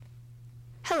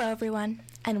Hello, everyone,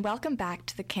 and welcome back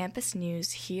to the campus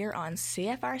news here on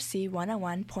CFRC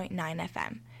 101.9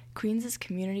 FM, Queens'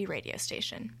 community radio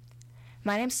station.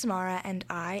 My name's Samara, and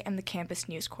I am the campus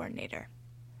news coordinator.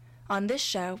 On this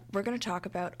show, we're going to talk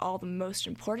about all the most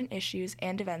important issues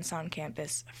and events on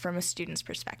campus from a student's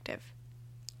perspective.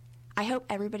 I hope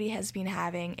everybody has been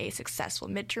having a successful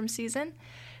midterm season.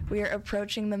 We are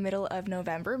approaching the middle of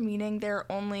November, meaning there are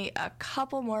only a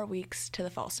couple more weeks to the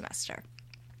fall semester.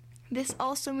 This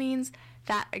also means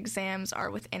that exams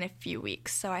are within a few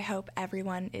weeks, so I hope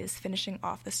everyone is finishing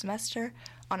off the semester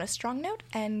on a strong note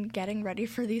and getting ready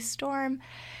for the storm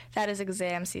that is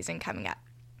exam season coming up.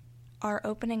 Our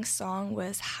opening song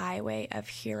was Highway of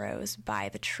Heroes by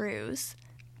The Trews.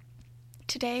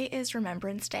 Today is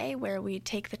Remembrance Day, where we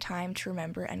take the time to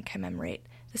remember and commemorate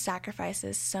the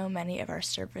sacrifices so many of our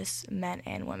service men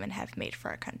and women have made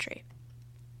for our country.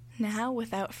 Now,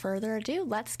 without further ado,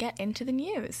 let's get into the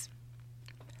news.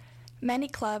 Many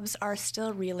clubs are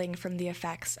still reeling from the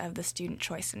effects of the Student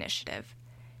Choice Initiative.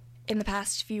 In the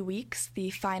past few weeks,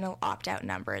 the final opt-out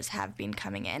numbers have been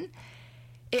coming in.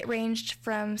 It ranged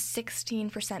from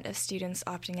 16% of students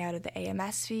opting out of the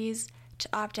AMS fees to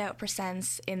opt-out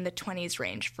percents in the 20s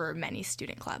range for many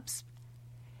student clubs.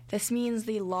 This means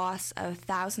the loss of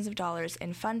thousands of dollars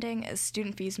in funding as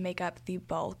student fees make up the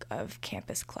bulk of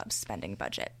campus club spending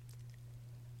budget.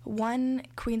 One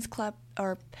Queens club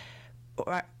or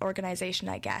organization,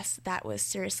 that was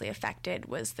seriously affected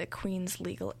was the Queens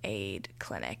Legal Aid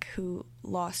Clinic, who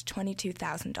lost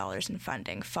 $22,000 in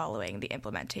funding following the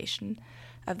implementation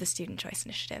of the Student Choice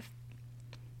Initiative.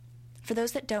 For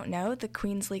those that don't know, the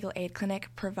Queens Legal Aid Clinic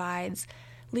provides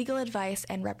legal advice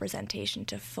and representation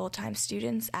to full-time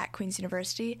students at Queens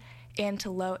University and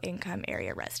to low-income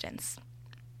area residents.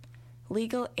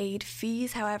 Legal aid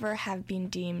fees, however, have been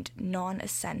deemed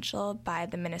non-essential by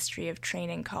the Ministry of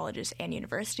Training, Colleges, and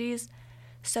Universities,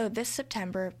 so this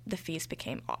September, the fees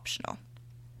became optional.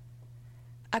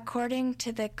 According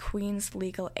to the Queens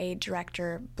Legal Aid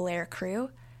Director, Blair Crew,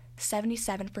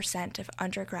 77% of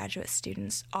undergraduate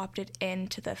students opted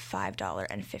into the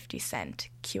 $5.50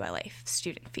 QLA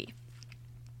student fee.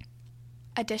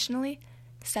 Additionally,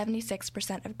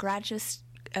 76%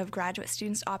 of graduate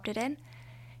students opted in,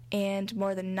 and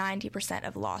more than 90%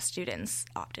 of law students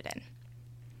opted in.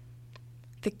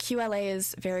 The QLA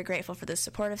is very grateful for the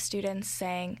support of students,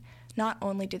 saying not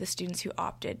only do the students who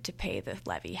opted to pay the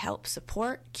levy help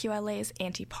support QLA's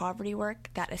anti-poverty work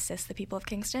that assists the people of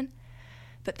Kingston,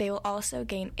 but they will also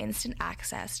gain instant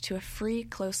access to a free,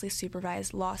 closely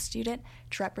supervised law student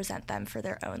to represent them for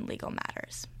their own legal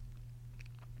matters.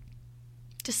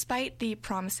 Despite the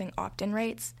promising opt-in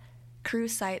rates, Crew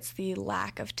cites the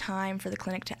lack of time for the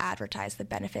clinic to advertise the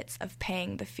benefits of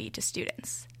paying the fee to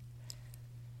students.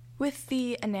 With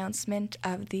the announcement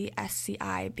of the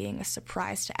SCI being a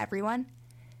surprise to everyone,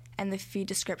 and the fee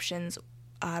descriptions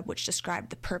which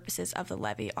described the purposes of the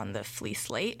levy on the fee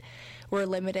slate were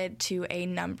limited to a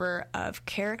number of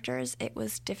characters, it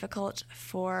was difficult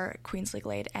for Queens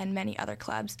Legal Aid and many other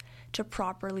clubs to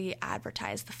properly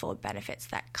advertise the full benefits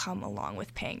that come along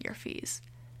with paying your fees.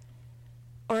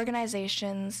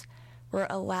 Organizations were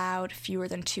allowed fewer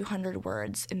than 200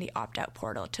 words in the opt-out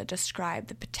portal to describe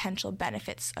the potential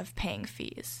benefits of paying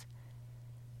fees.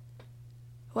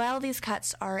 While these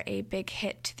cuts are a big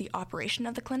hit to the operation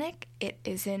of the clinic, it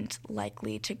isn't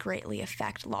likely to greatly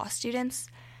affect law students,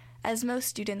 as most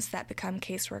students that become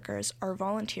caseworkers are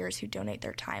volunteers who donate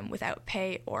their time without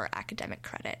pay or academic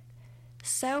credit.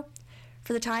 So,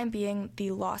 for the time being,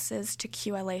 the losses to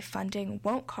QLA funding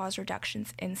won't cause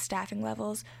reductions in staffing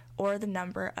levels or the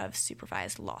number of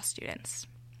supervised law students.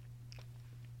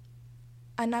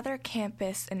 Another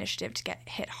campus initiative to get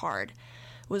hit hard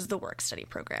was the work-study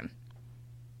program.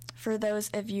 For those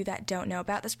of you that don't know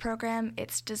about this program,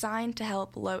 it's designed to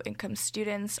help low-income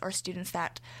students or students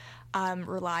that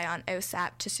rely on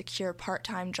OSAP to secure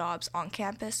part-time jobs on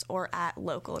campus or at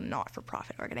local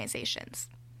not-for-profit organizations.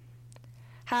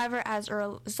 However, as a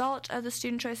result of the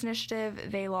Student Choice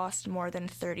Initiative, they lost more than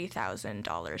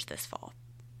 $30,000 this fall.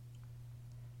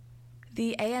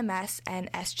 The AMS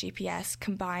and SGPS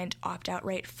combined opt-out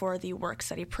rate for the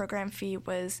work-study program fee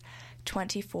was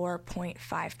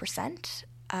 24.5%,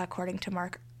 according to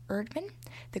Mark Erdman,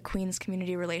 the Queens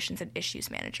Community Relations and Issues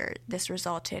Manager. This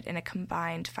resulted in a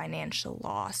combined financial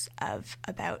loss of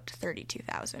about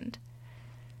 $32,000.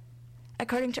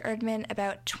 According to Erdman,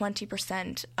 about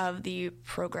 20% of the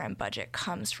program budget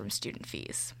comes from student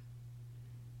fees.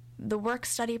 The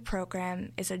work-study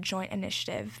program is a joint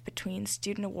initiative between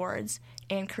Student Awards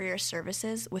and Career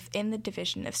Services within the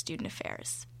Division of Student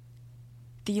Affairs.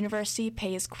 The university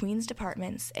pays Queen's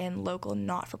departments and local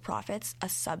not-for-profits a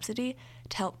subsidy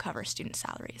to help cover student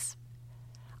salaries.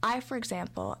 I, for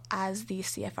example, as the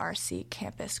CFRC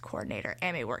campus coordinator,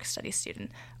 am a work-study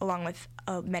student, along with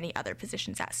many other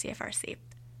positions at CFRC.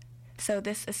 So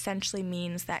this essentially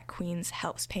means that Queen's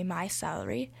helps pay my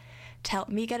salary to help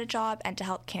me get a job and to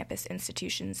help campus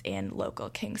institutions and local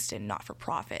Kingston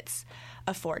not-for-profits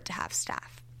afford to have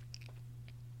staff.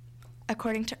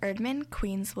 According to Erdman,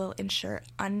 Queen's will ensure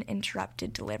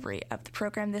uninterrupted delivery of the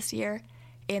program this year,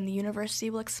 and the university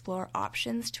will explore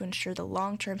options to ensure the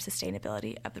long-term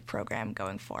sustainability of the program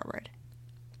going forward.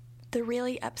 The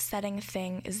really upsetting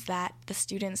thing is that the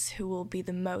students who will be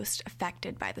the most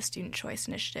affected by the Student Choice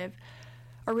Initiative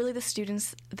are really the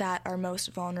students that are most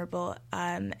vulnerable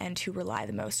and who rely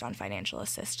the most on financial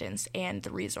assistance and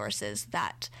the resources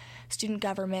that student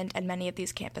government and many of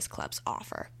these campus clubs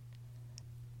offer.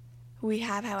 We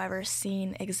have, however,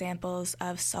 seen examples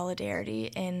of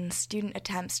solidarity in student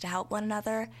attempts to help one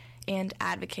another and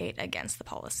advocate against the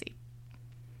policy.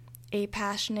 A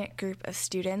passionate group of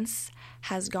students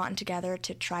has gotten together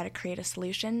to try to create a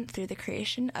solution through the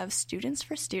creation of Students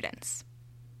for Students.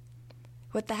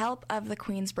 With the help of the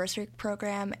Queen's Bursary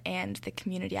Program and the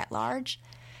community at large,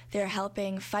 they're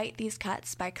helping fight these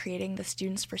cuts by creating the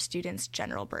Students for Students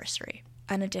General Bursary,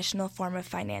 an additional form of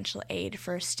financial aid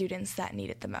for students that need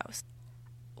it the most.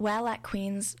 While at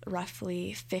Queen's,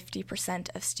 roughly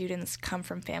 50% of students come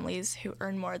from families who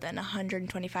earn more than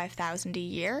 $125,000 a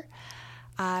year,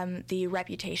 the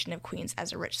reputation of Queen's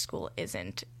as a rich school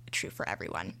isn't true for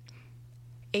everyone.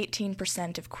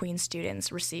 18% of Queen's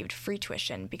students received free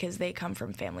tuition because they come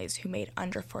from families who made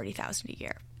under $40,000 a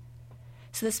year.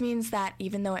 So this means that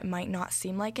even though it might not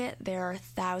seem like it, there are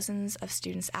thousands of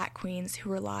students at Queen's who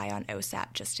rely on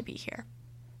OSAP just to be here.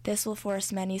 This will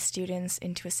force many students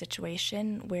into a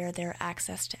situation where their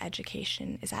access to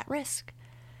education is at risk.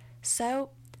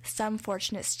 So, some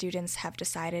fortunate students have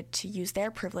decided to use their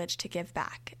privilege to give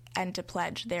back and to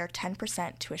pledge their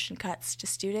 10% tuition cuts to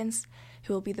students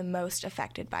who will be the most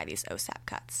affected by these OSAP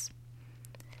cuts.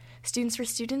 Students for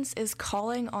Students is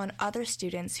calling on other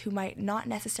students who might not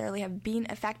necessarily have been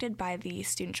affected by the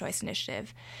Student Choice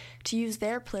Initiative to use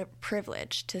their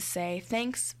privilege to say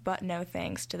thanks but no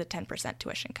thanks to the 10%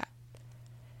 tuition cut.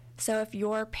 So if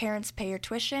your parents pay your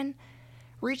tuition,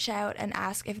 reach out and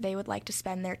ask if they would like to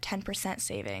spend their 10%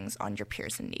 savings on your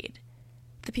peers in need.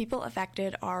 The people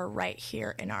affected are right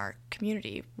here in our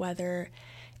community, whether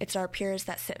it's our peers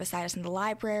that sit beside us in the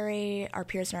library, our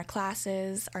peers in our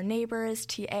classes, our neighbors,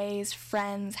 TAs,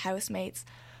 friends, housemates.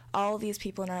 All these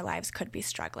people in our lives could be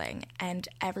struggling, and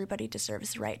everybody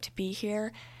deserves the right to be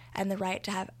here and the right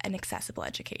to have an accessible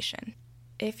education.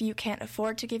 If you can't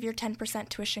afford to give your 10%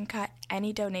 tuition cut,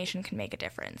 any donation can make a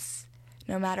difference.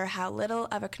 No matter how little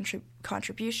of a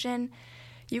contribution,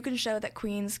 you can show that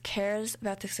Queen's cares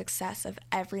about the success of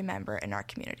every member in our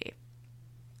community.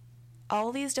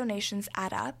 All these donations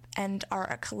add up and are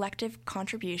a collective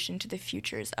contribution to the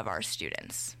futures of our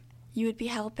students. You would be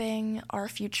helping our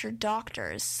future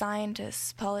doctors,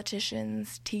 scientists,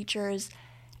 politicians, teachers,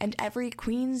 and every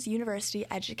Queen's University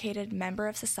educated member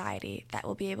of society that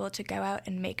will be able to go out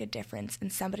and make a difference in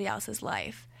somebody else's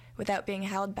life without being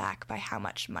held back by how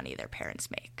much money their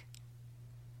parents make.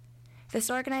 This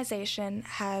organization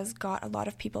has got a lot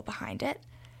of people behind it.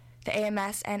 The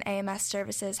AMS and AMS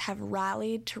services have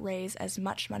rallied to raise as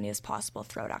much money as possible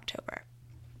throughout October.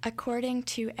 According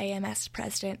to AMS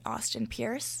President Austin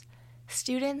Pierce,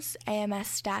 students, AMS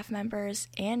staff members,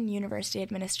 and university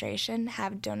administration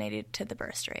have donated to the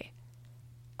bursary.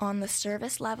 On the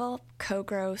service level,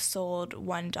 Cogro sold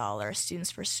 $1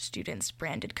 Students for Students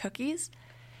branded cookies,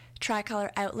 Tricolor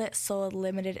Outlet sold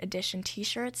limited edition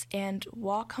t-shirts, and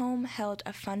Walk Home held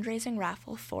a fundraising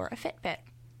raffle for a Fitbit.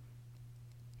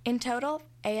 In total,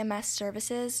 AMS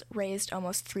services raised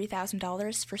almost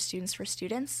 $3,000 for Students for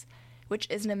Students, which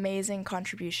is an amazing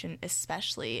contribution,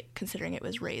 especially considering it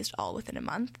was raised all within a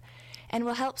month, and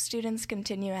will help students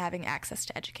continue having access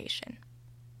to education.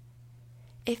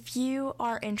 If you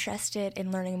are interested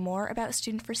in learning more about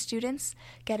Student for Students,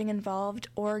 getting involved,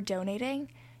 or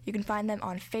donating, you can find them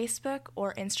on Facebook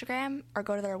or Instagram, or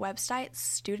go to their website,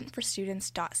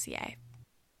 studentforstudents.ca.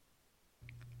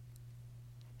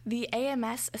 The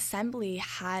AMS Assembly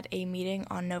had a meeting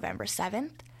on November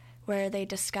 7th, where they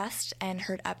discussed and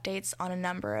heard updates on a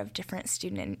number of different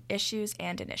student issues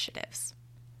and initiatives.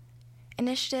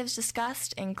 Initiatives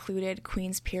discussed included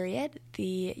Queen's Period,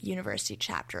 the university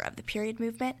chapter of the Period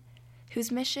movement,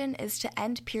 whose mission is to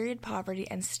end period poverty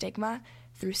and stigma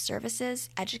through services,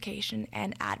 education,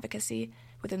 and advocacy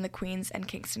within the Queens and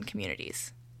Kingston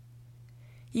communities.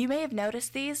 You may have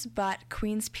noticed these, but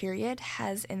Queen's Period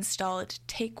has installed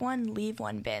Take One, Leave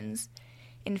One bins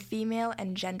in female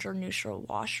and gender-neutral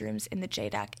washrooms in the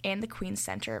JDUC and the Queen's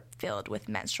Center filled with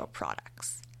menstrual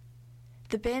products.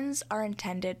 The bins are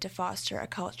intended to foster a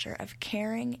culture of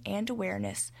caring and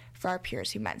awareness for our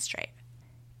peers who menstruate,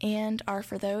 and are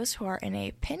for those who are in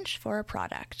a pinch for a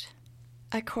product.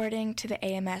 According to the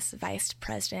AMS Vice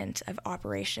President of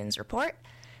Operations report,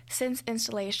 since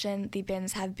installation, the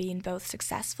bins have been both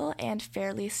successful and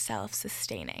fairly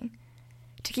self-sustaining.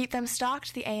 To keep them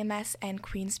stocked, the AMS and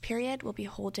Queen's Period will be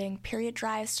holding period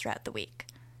drives throughout the week.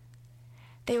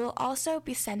 They will also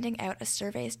be sending out a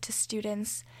survey to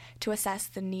students to assess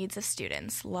the needs of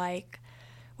students, like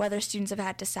whether students have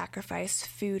had to sacrifice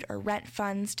food or rent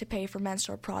funds to pay for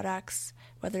menstrual products,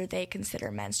 whether they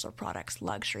consider menstrual products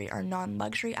luxury or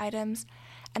non-luxury items,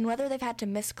 and whether they've had to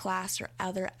miss class or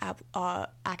other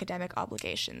academic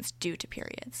obligations due to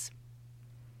periods.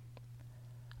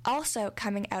 Also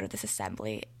coming out of this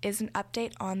assembly is an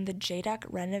update on the JDUC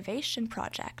renovation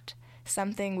project,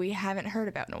 something we haven't heard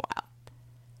about in a while.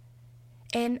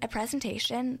 In a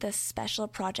presentation, the Special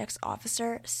Projects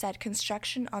Officer said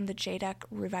construction on the JDUC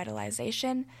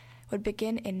revitalization would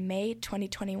begin in May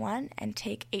 2021 and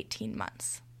take 18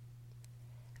 months.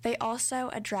 They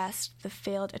also addressed the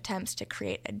failed attempts to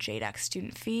create a JDUC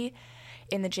student fee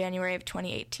in the January of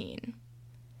 2018.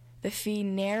 The fee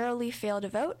narrowly failed a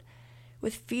vote,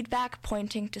 with feedback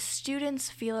pointing to students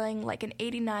feeling like an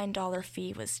 $89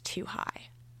 fee was too high.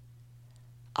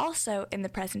 Also in the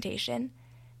presentation,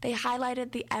 they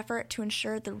highlighted the effort to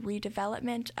ensure the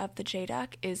redevelopment of the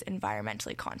JDUC is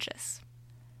environmentally conscious.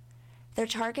 Their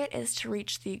target is to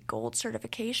reach the gold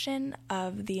certification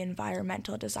of the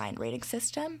environmental design rating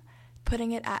system,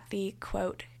 putting it at the,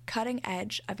 quote, cutting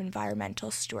edge of environmental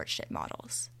stewardship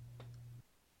models.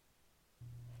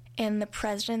 In the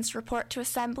President's report to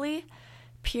Assembly,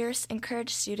 Pierce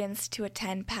encouraged students to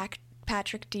attend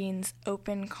Patrick Dean's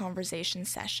open conversation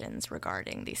sessions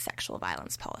regarding the sexual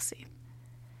violence policy.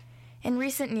 In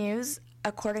recent news,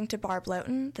 according to Barb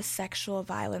Loughton, the Sexual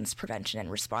Violence Prevention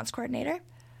and Response Coordinator,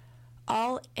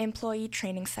 all employee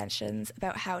training sessions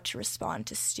about how to respond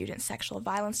to student sexual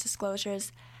violence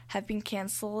disclosures have been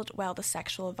canceled while the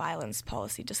sexual violence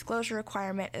policy disclosure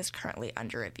requirement is currently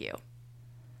under review.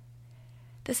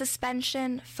 The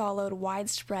suspension followed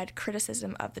widespread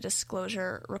criticism of the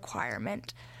disclosure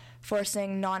requirement,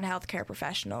 forcing non-healthcare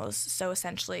professionals, so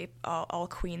essentially all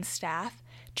Queen's staff,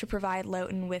 to provide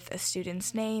Loughton with a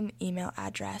student's name, email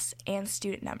address, and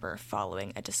student number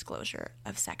following a disclosure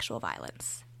of sexual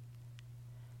violence.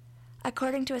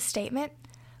 According to a statement,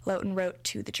 Loughton wrote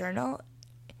to the Journal,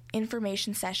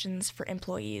 information sessions for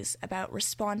employees about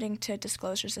responding to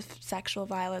disclosures of sexual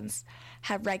violence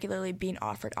have regularly been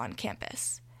offered on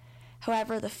campus.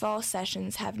 However, the fall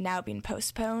sessions have now been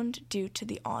postponed due to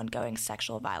the ongoing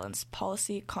sexual violence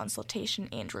policy consultation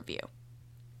and review.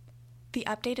 The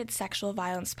updated sexual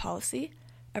violence policy,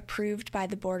 approved by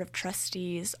the Board of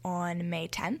Trustees on May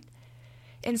 10th,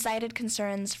 incited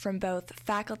concerns from both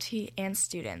faculty and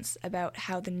students about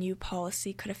how the new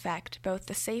policy could affect both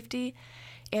the safety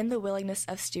and the willingness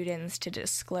of students to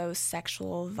disclose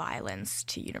sexual violence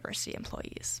to university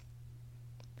employees.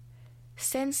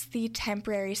 Since the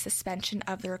temporary suspension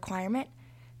of the requirement,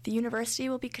 the university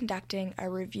will be conducting a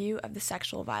review of the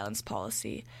sexual violence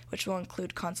policy, which will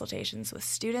include consultations with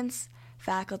students,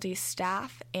 faculty,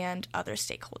 staff, and other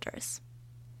stakeholders.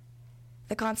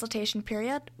 The consultation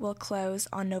period will close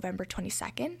on November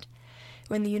 22nd,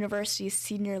 when the university's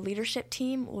senior leadership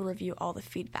team will review all the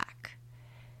feedback.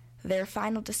 Their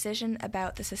final decision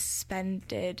about the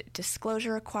suspended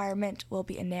disclosure requirement will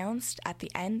be announced at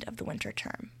the end of the winter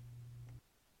term.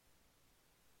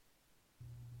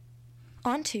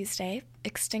 On Tuesday,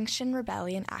 Extinction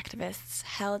Rebellion activists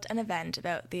held an event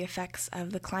about the effects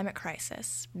of the climate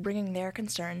crisis, bringing their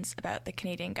concerns about the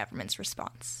Canadian government's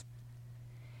response.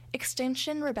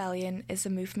 Extinction Rebellion is a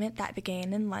movement that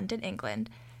began in London, England,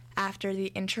 after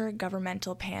the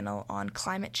Intergovernmental Panel on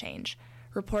Climate Change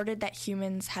reported that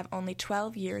humans have only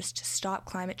 12 years to stop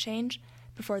climate change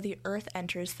before the Earth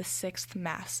enters the sixth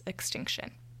mass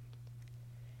extinction.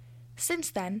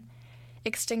 Since then,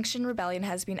 Extinction Rebellion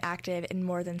has been active in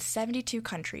more than 72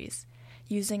 countries,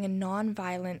 using a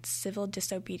non-violent civil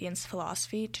disobedience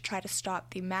philosophy to try to stop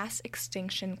the mass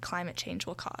extinction climate change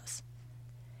will cause.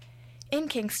 In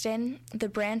Kingston, the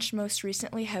branch most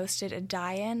recently hosted a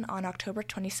die-in on October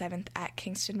 27th at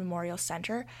Kingston Memorial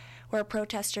Centre, where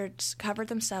protesters covered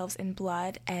themselves in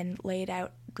blood and laid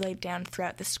down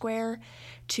throughout the square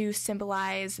to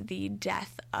symbolize the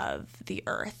death of the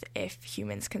earth if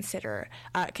humans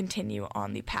continue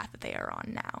on the path that they are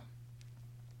on now.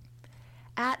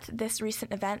 At this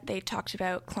recent event, they talked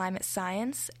about climate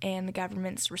science and the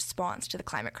government's response to the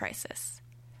climate crisis.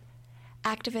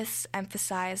 Activists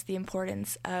emphasized the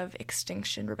importance of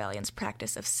Extinction Rebellion's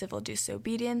practice of civil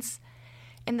disobedience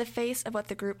in the face of what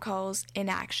the group calls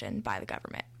inaction by the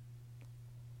government.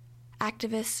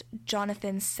 Activist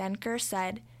Jonathan Senker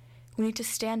said, "We need to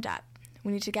stand up.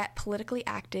 We need to get politically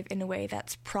active in a way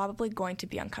that's probably going to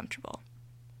be uncomfortable."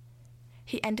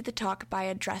 He ended the talk by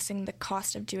addressing the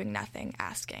cost of doing nothing,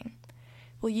 asking,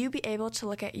 "Will you be able to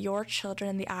look at your children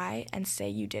in the eye and say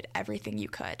you did everything you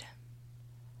could?"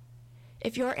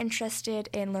 If you're interested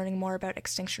in learning more about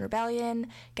Extinction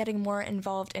Rebellion, getting more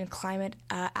involved in climate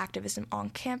activism on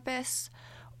campus,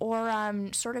 or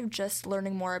sort of just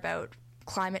learning more about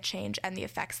climate change and the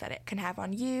effects that it can have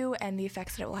on you and the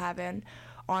effects that it will have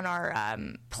on our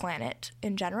planet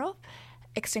in general,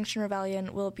 Extinction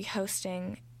Rebellion will be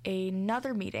hosting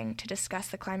another meeting to discuss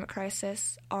the climate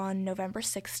crisis on November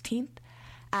 16th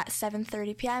at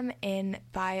 7:30 p.m. in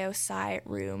BioSci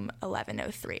Room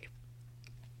 1103.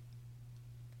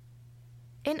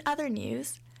 In other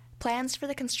news, plans for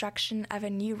the construction of a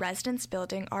new residence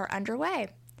building are underway.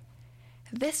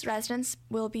 This residence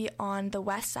will be on the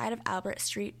west side of Albert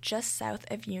Street, just south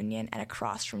of Union and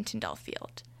across from Tyndall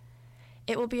Field.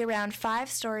 It will be around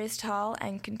 5 stories tall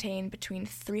and contain between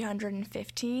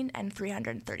 315 and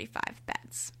 335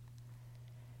 beds.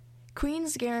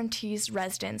 Queen's guarantees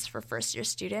residence for first-year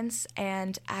students,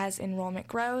 and as enrollment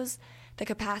grows, the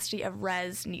capacity of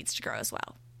res needs to grow as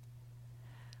well.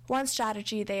 One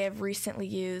strategy they have recently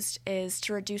used is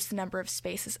to reduce the number of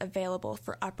spaces available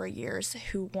for upper years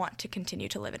who want to continue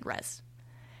to live in res.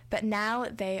 But now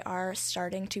they are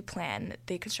starting to plan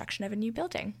the construction of a new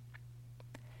building.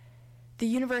 The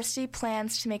university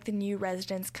plans to make the new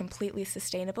residence completely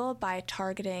sustainable by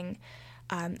targeting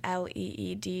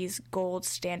LEED's gold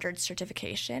standard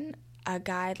certification, a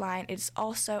guideline it is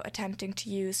also attempting to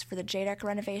use for the JADEC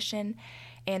renovation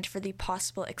and for the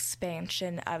possible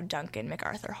expansion of Duncan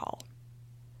MacArthur Hall.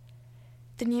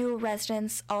 The new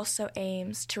residence also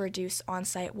aims to reduce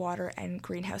on-site water and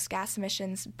greenhouse gas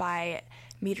emissions by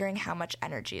metering how much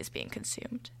energy is being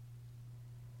consumed.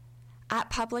 At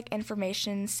public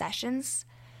information sessions,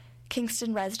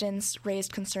 Kingston residents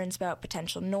raised concerns about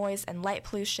potential noise and light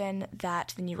pollution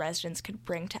that the new residence could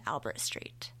bring to Albert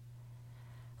Street.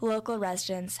 Local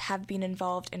residents have been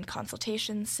involved in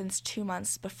consultations since 2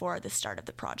 months before the start of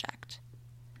the project.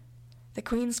 The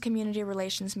Queen's Community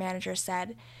Relations Manager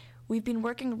said, "We've been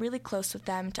working really close with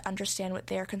them to understand what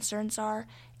their concerns are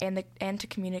and to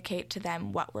communicate to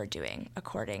them what we're doing,"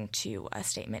 according to a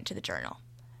statement to the Journal.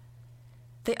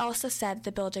 They also said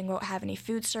the building won't have any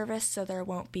food service, so there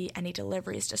won't be any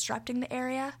deliveries disrupting the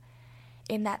area,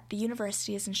 and that the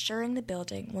university is ensuring the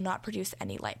building will not produce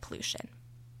any light pollution.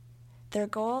 Their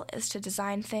goal is to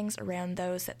design things around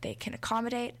those that they can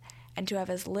accommodate and to have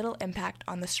as little impact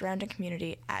on the surrounding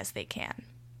community as they can.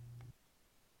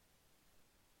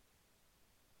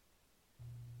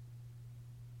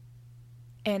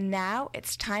 And now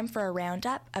it's time for a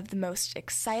roundup of the most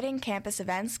exciting campus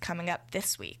events coming up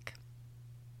this week.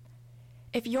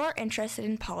 If you're interested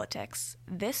in politics,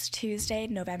 this Tuesday,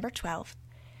 November 12th,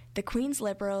 the Queen's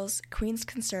Liberals, Queen's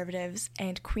Conservatives,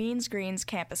 and Queen's Greens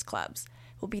campus clubs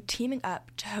will be teaming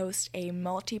up to host a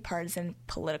multi-partisan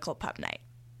political pub night.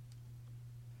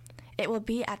 It will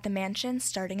be at the Mansion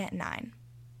starting at 9.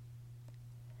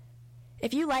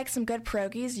 If you like some good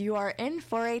pierogies, you are in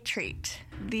for a treat.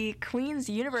 The Queen's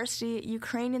University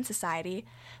Ukrainian Society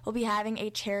will be having a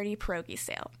charity pierogi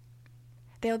sale.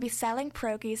 They will be selling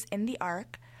pierogies in the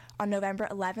Arc on November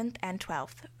 11th and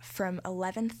 12th from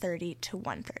 11:30 to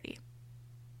 1:30.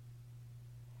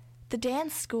 The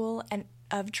Dance School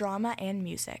of Drama and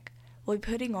Music will be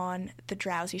putting on The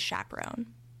Drowsy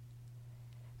Chaperone.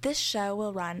 This show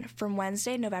will run from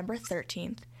Wednesday, November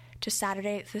 13th to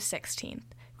Saturday the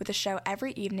 16th, with a show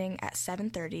every evening at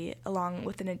 7:30 along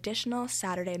with an additional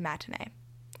Saturday matinee.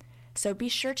 So be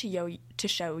sure to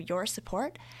show your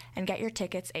support and get your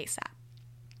tickets ASAP.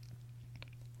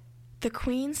 The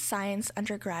Queen's Science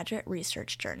Undergraduate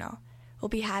Research Journal will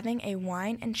be having a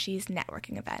wine and cheese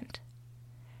networking event.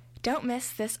 Don't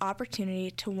miss this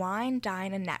opportunity to wine,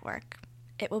 dine, and network.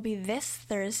 It will be this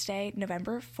Thursday,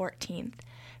 November 14th,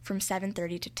 from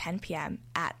 7:30 to 10 p.m.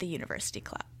 at the University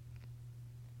Club.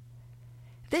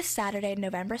 This Saturday,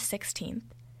 November 16th,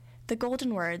 the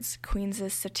Golden Words,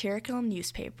 Queen's satirical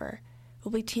newspaper,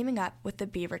 will be teaming up with the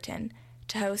Beaverton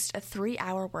to host a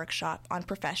 3-hour workshop on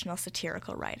professional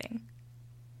satirical writing.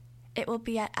 It will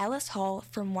be at Ellis Hall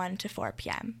from 1 to 4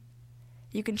 p.m.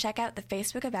 You can check out the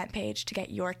Facebook event page to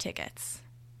get your tickets.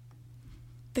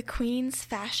 The Queen's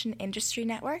Fashion Industry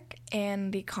Network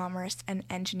and the Commerce and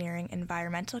Engineering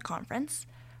Environmental Conference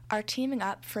are teaming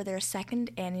up for their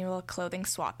second annual clothing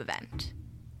swap event.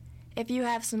 If you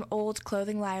have some old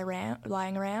clothing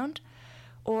lying around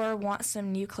or want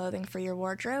some new clothing for your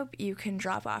wardrobe, you can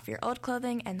drop off your old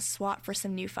clothing and swap for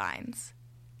some new finds.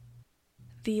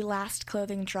 The last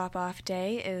clothing drop-off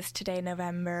day is today,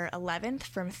 November 11th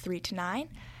from 3 to 9.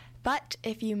 But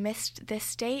if you missed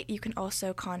this date, you can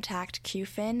also contact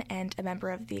QFIN and a member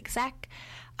of the exec.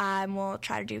 We'll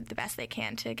try to do the best they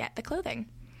can to get the clothing.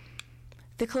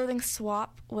 The clothing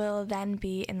swap will then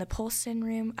be in the Polson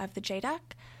room of the JDUC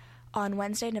on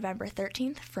Wednesday, November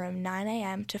 13th from 9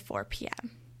 a.m. to 4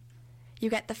 p.m. You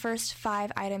get the first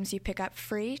 5 items you pick up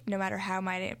free, no matter how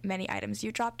many items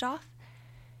you dropped off.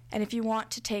 And if you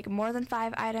want to take more than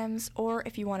 5 items, or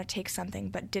if you want to take something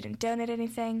but didn't donate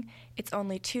anything, it's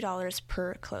only $2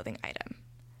 per clothing item.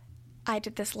 I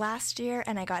did this last year,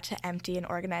 and I got to empty and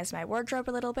organize my wardrobe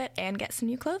a little bit and get some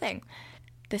new clothing.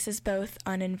 This is both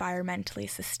an environmentally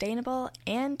sustainable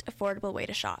and affordable way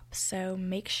to shop, so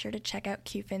make sure to check out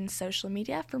QFIN's social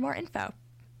media for more info.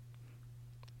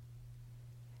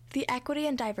 The Equity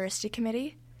and Diversity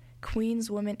Committee, Queen's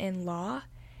Women in Law,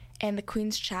 and the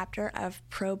Queen's chapter of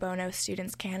Pro Bono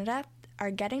Students Canada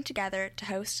are getting together to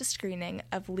host a screening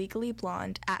of Legally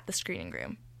Blonde at the screening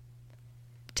room.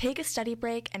 Take a study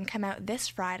break and come out this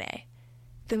Friday.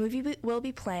 The movie will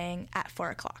be playing at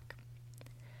 4 o'clock.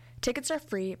 Tickets are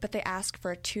free, but they ask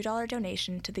for a $2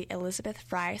 donation to the Elizabeth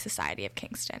Fry Society of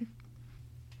Kingston.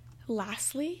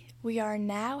 Lastly, we are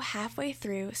now halfway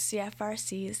through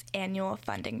CFRC's annual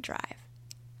funding drive.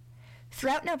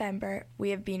 Throughout November, we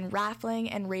have been raffling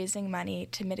and raising money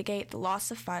to mitigate the loss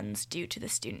of funds due to the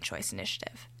Student Choice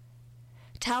Initiative.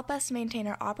 To help us maintain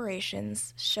our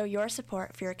operations, show your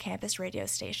support for your campus radio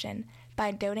station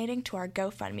by donating to our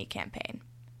GoFundMe campaign.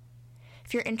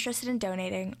 If you're interested in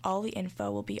donating, all the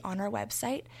info will be on our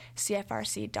website,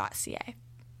 cfrc.ca.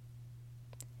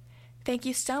 Thank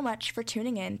you so much for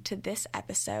tuning in to this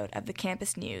episode of the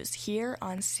Campus News here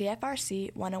on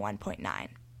CFRC 101.9.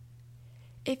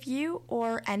 If you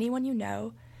or anyone you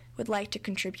know would like to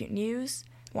contribute news,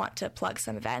 want to plug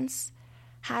some events,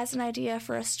 has an idea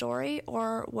for a story,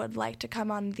 or would like to come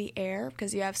on the air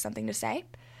because you have something to say,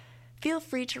 feel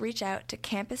free to reach out to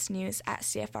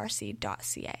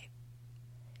campusnews@cfrc.ca.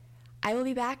 I will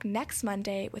be back next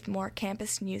Monday with more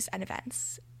campus news and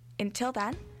events. Until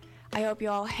then, I hope you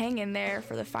all hang in there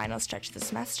for the final stretch of the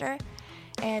semester,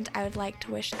 and I would like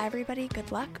to wish everybody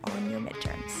good luck on your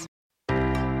midterms.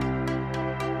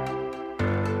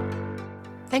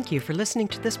 Thank you for listening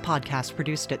to this podcast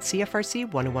produced at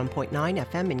CFRC 101.9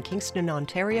 FM in Kingston,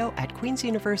 Ontario at Queen's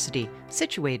University,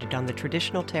 situated on the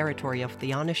traditional territory of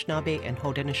the Anishinaabe and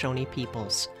Haudenosaunee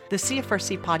peoples. The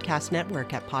CFRC Podcast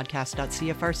Network at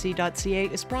podcast.cfrc.ca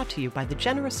is brought to you by the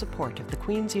generous support of the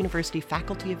Queen's University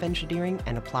Faculty of Engineering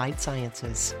and Applied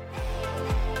Sciences.